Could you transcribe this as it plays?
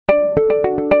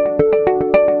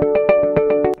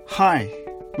Hi,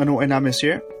 Manu Enam is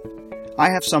here. I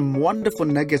have some wonderful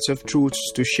nuggets of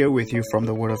truths to share with you from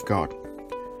the Word of God.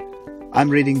 I'm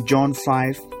reading John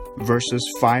 5, verses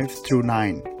 5 through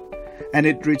 9, and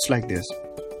it reads like this.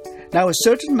 Now a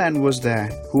certain man was there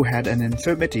who had an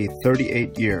infirmity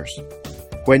 38 years.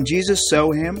 When Jesus saw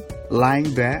him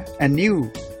lying there and knew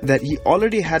that he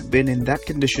already had been in that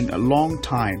condition a long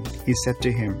time, he said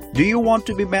to him, "Do you want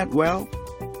to be made well?"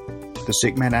 The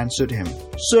sick man answered him,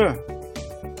 "Sir,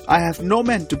 I have no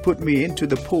man to put me into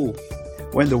the pool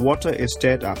when the water is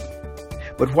stirred up.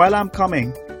 But while I am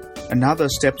coming, another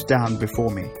steps down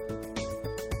before me."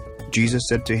 Jesus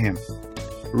said to him,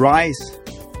 "Rise,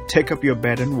 take up your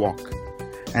bed and walk."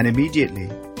 And immediately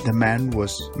the man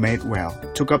was made well,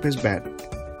 took up his bed,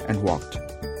 and walked.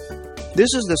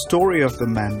 This is the story of the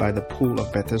man by the pool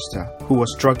of Bethesda who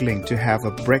was struggling to have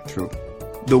a breakthrough.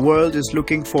 The world is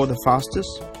looking for the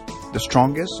fastest, the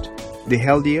strongest, the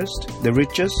healthiest, the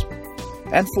richest,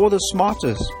 and for the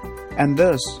smartest, and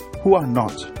those who are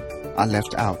not are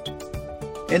left out.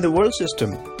 In the world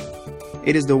system,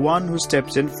 it is the one who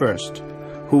steps in first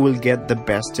who will get the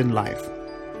best in life,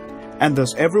 and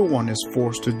thus everyone is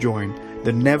forced to join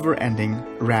the never-ending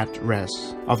rat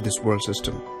race of this world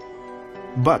system.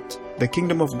 But the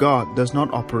kingdom of God does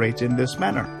not operate in this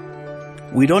manner.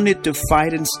 We don't need to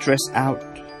fight and stress out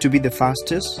to be the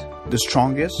fastest, the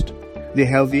strongest, the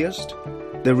healthiest,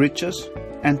 the richest,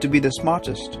 and to be the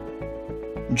smartest.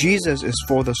 Jesus is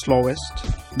for the slowest,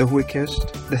 the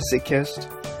weakest, the sickest,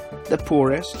 the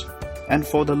poorest, and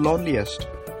for the loneliest.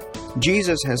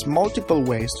 Jesus has multiple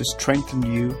ways to strengthen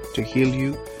you, to heal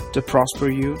you, to prosper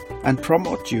you, and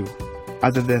promote you,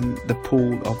 other than the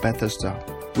pool of Bethesda,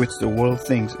 which the world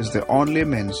thinks is the only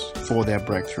means for their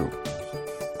breakthrough.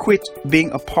 Quit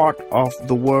being a part of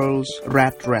the world's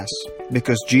rat race,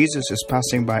 because Jesus is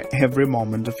passing by every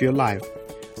moment of your life,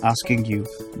 asking you,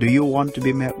 do you want to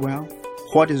be made well?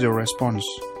 What is your response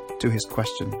to his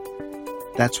question?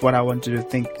 That's what I want you to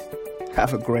think.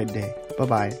 Have a great day.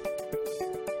 Bye-bye.